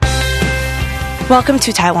Welcome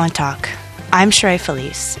to Taiwan Talk. I'm Sheree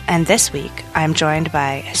Felice, and this week I'm joined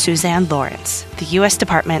by Suzanne Lawrence, the U.S.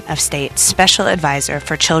 Department of State Special Advisor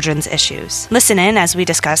for Children's Issues. Listen in as we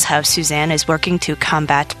discuss how Suzanne is working to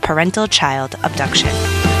combat parental-child abduction.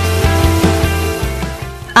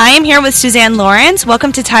 I am here with Suzanne Lawrence.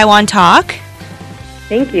 Welcome to Taiwan Talk.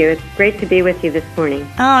 Thank you. It's great to be with you this morning.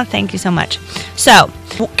 Oh, thank you so much. So,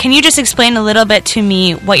 can you just explain a little bit to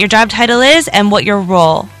me what your job title is and what your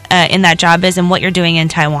role in that job is and what you're doing in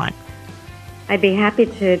Taiwan? I'd be happy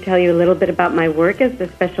to tell you a little bit about my work as the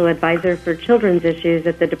Special Advisor for Children's Issues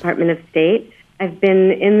at the Department of State. I've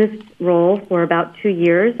been in this role for about 2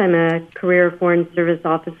 years. I'm a career Foreign Service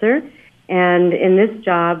officer, and in this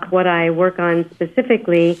job, what I work on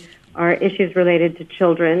specifically are issues related to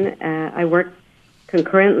children. I work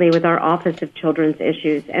concurrently with our Office of Children's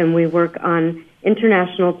Issues, and we work on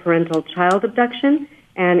international parental-child abduction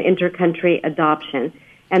and intercountry adoption.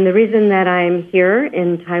 And the reason that I'm here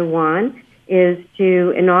in Taiwan is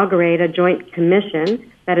to inaugurate a joint commission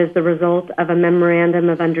that is the result of a memorandum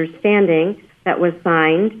of understanding that was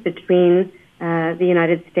signed between the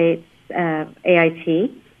United States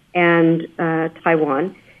AIT and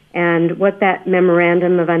Taiwan. And what that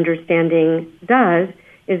memorandum of understanding does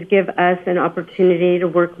is give us an opportunity to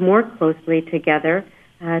work more closely together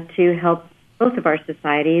to help both of our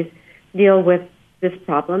societies deal with this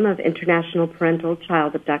problem of international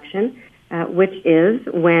parental-child abduction, which is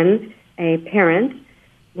when a parent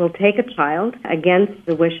will take a child against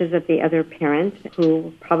the wishes of the other parent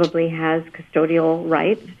who probably has custodial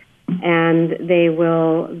rights, and they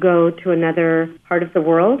will go to another part of the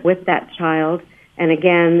world with that child. And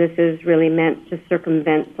again, this is really meant to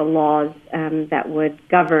circumvent the laws that would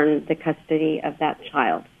govern the custody of that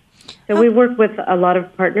child. So we work with a lot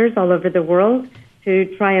of partners all over the world to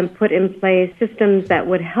try and put in place systems that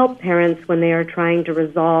would help parents when they are trying to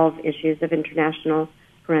resolve issues of international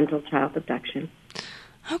parental-child abduction.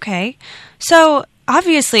 Okay. So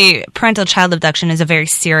obviously, parental-child abduction is a very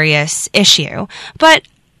serious issue, but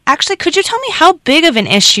actually, could you tell me how big of an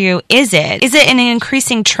issue is it? Is it an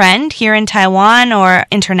increasing trend here in Taiwan or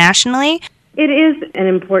internationally? It is an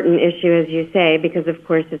important issue, as you say, because, of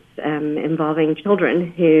course, it's involving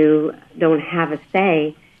children who don't have a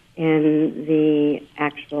say in the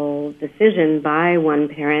actual decision by one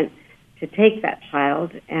parent to take that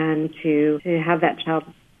child and to have that child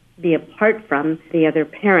be apart from the other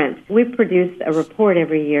parent. We produce a report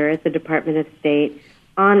every year at the Department of State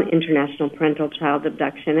on international parental-child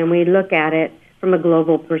abduction, and we look at it from a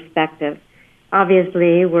global perspective.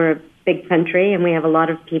 Obviously, we're a big country, and we have a lot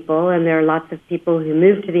of people, and there are lots of people who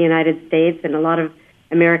move to the United States, and a lot of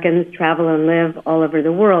Americans travel and live all over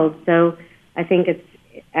the world. So I think it's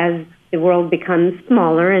as the world becomes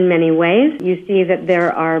smaller in many ways, you see that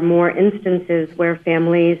there are more instances where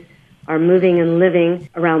families are moving and living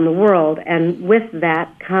around the world. And with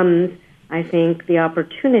that comes, I think, the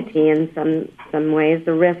opportunity in some ways,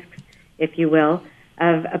 the risks, if you will,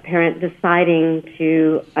 of a parent deciding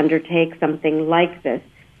to undertake something like this.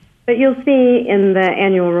 But you'll see in the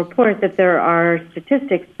annual report that there are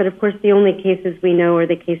statistics, but of course the only cases we know are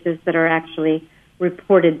the cases that are actually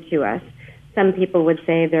reported to us. Some people would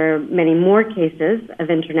say there are many more cases of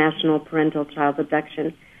international parental-child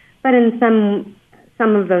abduction, but in some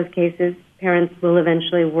of those cases, parents will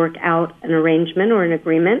eventually work out an arrangement or an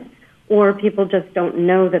agreement, or people just don't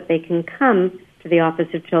know that they can come to the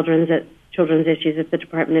Office of Children's Issues at the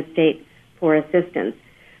Department of State for assistance.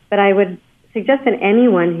 But I would suggest that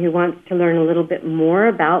anyone who wants to learn a little bit more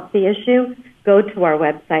about the issue, go to our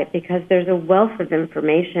website, because there's a wealth of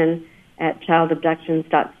information at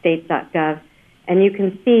childabductions.state.gov, and you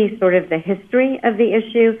can see sort of the history of the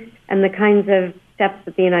issue and the kinds of steps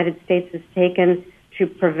that the United States has taken to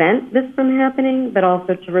prevent this from happening, but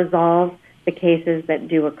also to resolve the cases that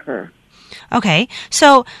do occur. Okay,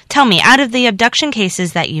 so tell me, out of the abduction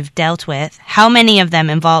cases that you've dealt with, how many of them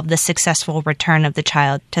involve the successful return of the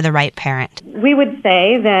child to the right parent? We would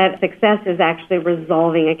say that success is actually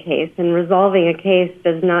resolving a case, and resolving a case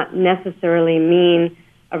does not necessarily mean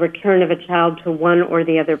a return of a child to one or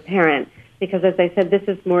the other parent, because, as I said, this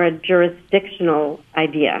is more a jurisdictional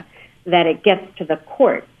idea, that it gets to the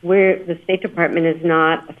court. The State Department is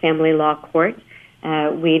not a family law court.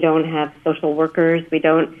 We don't have social workers.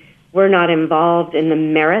 We're not involved in the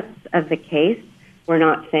merits of the case. We're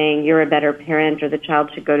not saying you're a better parent or the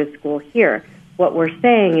child should go to school here. What we're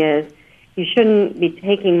saying is you shouldn't be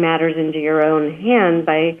taking matters into your own hand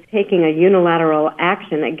by taking a unilateral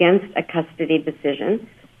action against a custody decision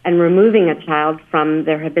and removing a child from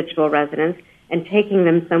their habitual residence and taking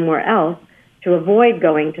them somewhere else to avoid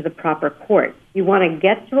going to the proper court. You want to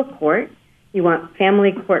get to a court You want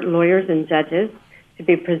family court lawyers and judges to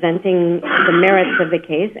be presenting the merits of the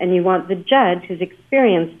case, and you want the judge who's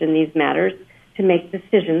experienced in these matters to make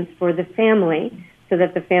decisions for the family so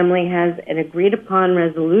that the family has an agreed-upon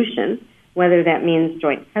resolution, whether that means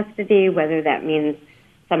joint custody, whether that means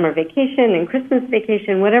summer vacation and Christmas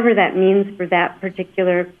vacation, whatever that means for that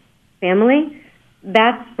particular family.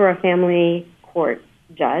 That's for a family court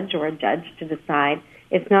judge or a judge to decide.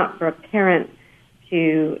 It's not for a parent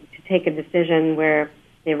to take a decision where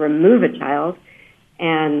they remove a child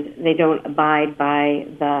and they don't abide by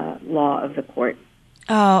the law of the court.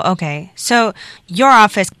 Oh, okay. So your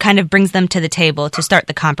office kind of brings them to the table to start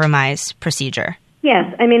the compromise procedure.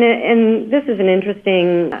 Yes. I mean, and this is an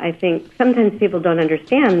interesting, I think, sometimes people don't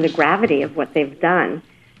understand the gravity of what they've done.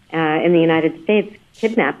 In the United States,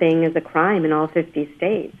 kidnapping is a crime in all 50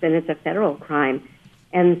 states, and it's a federal crime.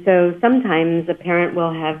 And so sometimes a parent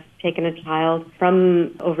will have taken a child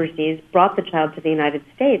from overseas, brought the child to the United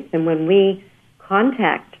States, and when we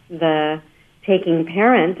contact the taking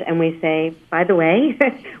parent and we say, by the way,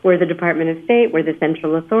 we're the Department of State, we're the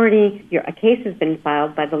central authority, a case has been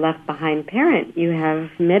filed by the left behind parent. You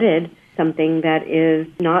have committed something that is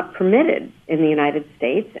not permitted in the United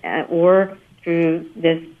States or through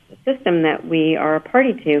this system that we are a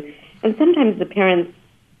party to. And sometimes the parents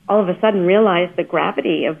all of a sudden realize the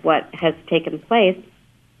gravity of what has taken place,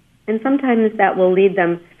 and sometimes that will lead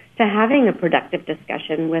them to having a productive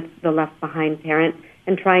discussion with the left behind parent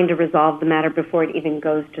and trying to resolve the matter before it even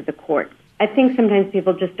goes to the court. I think sometimes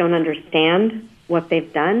people just don't understand what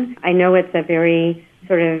they've done. I know it's a very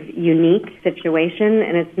sort of unique situation,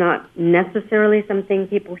 and it's not necessarily something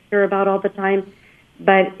people hear about all the time,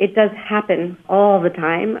 but it does happen all the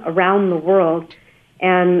time around the world,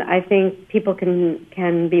 and I think people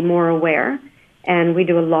can be more aware. And we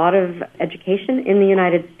do a lot of education in the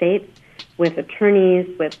United States with attorneys,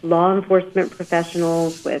 with law enforcement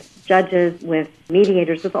professionals, with judges, with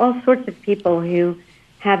mediators, with all sorts of people who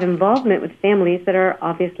have involvement with families that are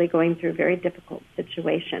obviously going through a very difficult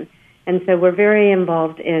situation. And so we're very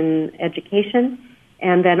involved in education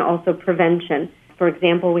and then also prevention. For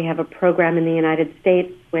example, we have a program in the United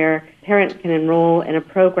States where parents can enroll in a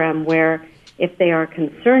program where if they are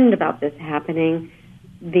concerned about this happening,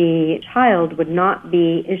 the child would not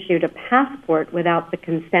be issued a passport without the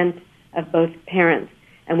consent of both parents.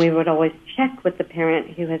 And we would always check with the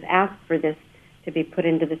parent who has asked for this to be put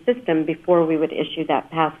into the system before we would issue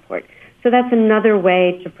that passport. So that's another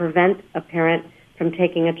way to prevent a parent from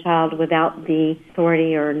taking a child without the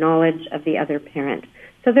authority or knowledge of the other parent.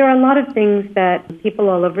 So there are a lot of things that people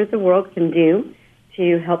all over the world can do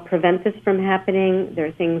to help prevent this from happening. There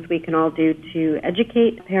are things we can all do to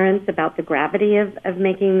educate parents about the gravity of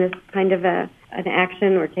making this kind of an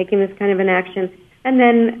action or taking this kind of an action. And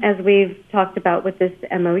then, as we've talked about with this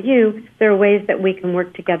MOU, there are ways that we can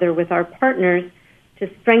work together with our partners to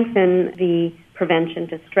strengthen the prevention,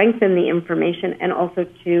 to strengthen the information, and also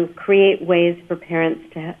to create ways for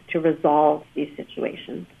parents to resolve these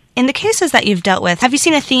situations. In the cases that you've dealt with, have you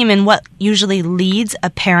seen a theme in what usually leads a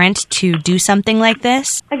parent to do something like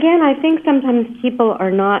this? Again, I think sometimes people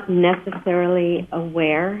are not necessarily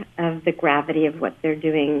aware of the gravity of what they're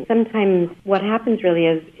doing. Sometimes what happens really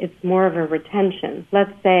is it's more of a retention.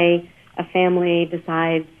 Let's say a family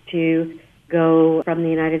decides to go from the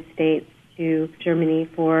United States to Germany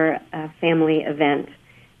for a family event,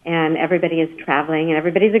 and everybody is traveling, and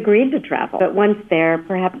everybody's agreed to travel. But once there,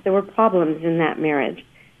 perhaps there were problems in that marriage.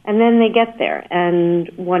 And then they get there, and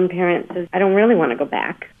one parent says, I don't really want to go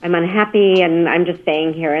back. I'm unhappy, and I'm just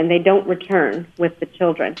staying here, and they don't return with the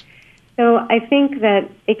children. So I think that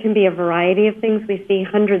it can be a variety of things. We see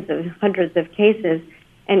hundreds of cases,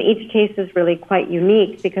 and each case is really quite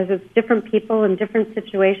unique because it's different people in different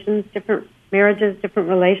situations, different marriages, different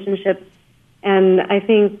relationships. And I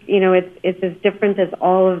think, it's as different as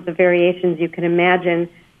all of the variations you can imagine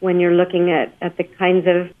when you're looking at the kinds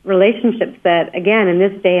of relationships that, again, in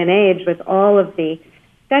this day and age, with all of the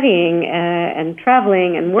studying and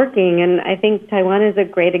traveling and working, and I think Taiwan is a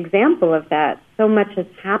great example of that. So much has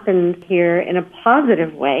happened here in a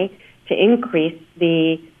positive way to increase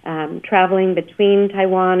the traveling between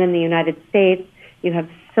Taiwan and the United States. You have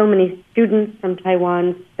so many students from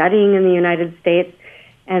Taiwan studying in the United States,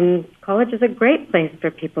 and college is a great place for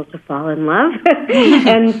people to fall in love.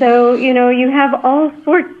 And so, you have all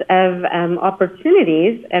sorts of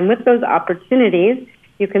opportunities, and with those opportunities,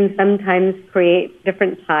 you can sometimes create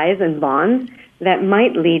different ties and bonds that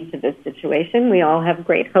might lead to this situation. We all have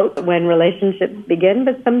great hope when relationships begin,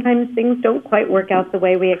 but sometimes things don't quite work out the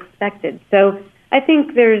way we expected. So I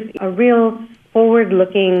think there's a real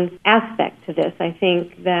forward-looking aspect to this. I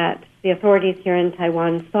think that the authorities here in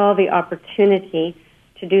Taiwan saw the opportunity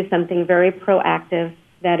to do something very proactive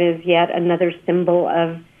that is yet another symbol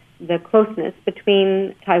of the closeness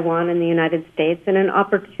between Taiwan and the United States, and an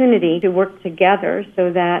opportunity to work together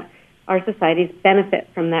so that our societies benefit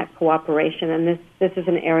from that cooperation. And this is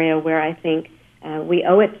an area where I think we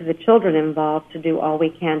owe it to the children involved to do all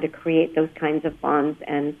we can to create those kinds of bonds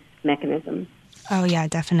and mechanisms. Oh, yeah,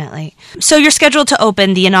 definitely. So you're scheduled to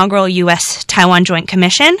open the inaugural U.S.-Taiwan Joint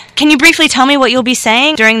Commission. Can you briefly tell me what you'll be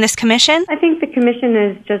saying during this commission? I think the commission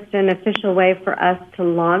is just an official way for us to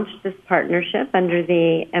launch this partnership under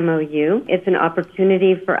the MOU. It's an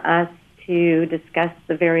opportunity for us to discuss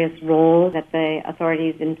the various roles that the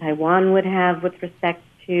authorities in Taiwan would have with respect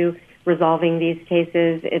to resolving these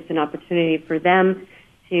cases. It's an opportunity for them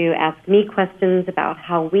to ask me questions about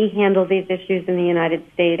how we handle these issues in the United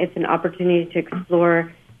States. It's an opportunity to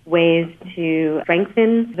explore ways to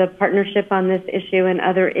strengthen the partnership on this issue and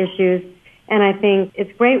other issues. And I think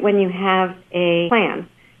it's great when you have a plan.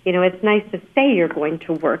 You know, it's nice to say you're going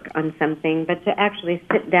to work on something, but to actually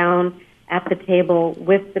sit down at the table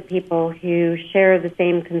with the people who share the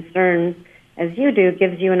same concerns as you do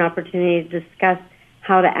gives you an opportunity to discuss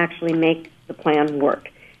how to actually make the plan work.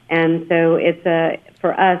 And so it's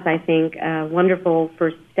for us, I think, a wonderful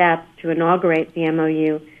first step to inaugurate the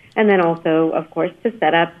MOU, and then also, of course, to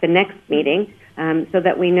set up the next meeting so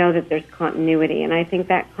that we know that there's continuity. And I think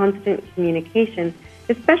that constant communication,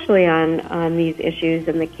 especially on these issues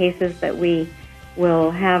and the cases that we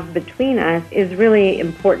will have between us, is really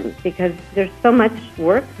important because there's so much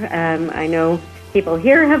work. I know people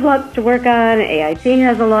here have lots to work on, AIT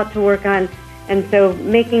has a lot to work on, and so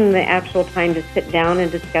making the actual time to sit down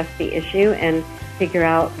and discuss the issue and figure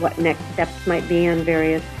out what next steps might be on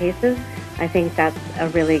various cases, I think that's a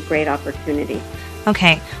really great opportunity.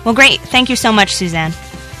 Okay. Well, great. Thank you so much, Suzanne.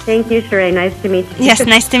 Thank you, Sheree. Nice to meet you. Yes,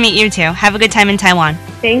 nice to meet you too. Have a good time in Taiwan.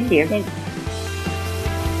 Thank you.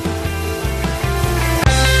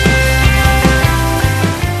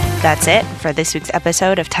 That's it for this week's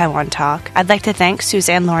episode of Taiwan Talk. I'd like to thank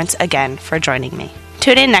Suzanne Lawrence again for joining me.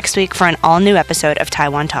 Tune in next week for an all-new episode of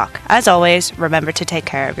Taiwan Talk. As always, remember to take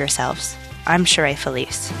care of yourselves. I'm Sheree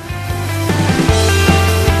Felice.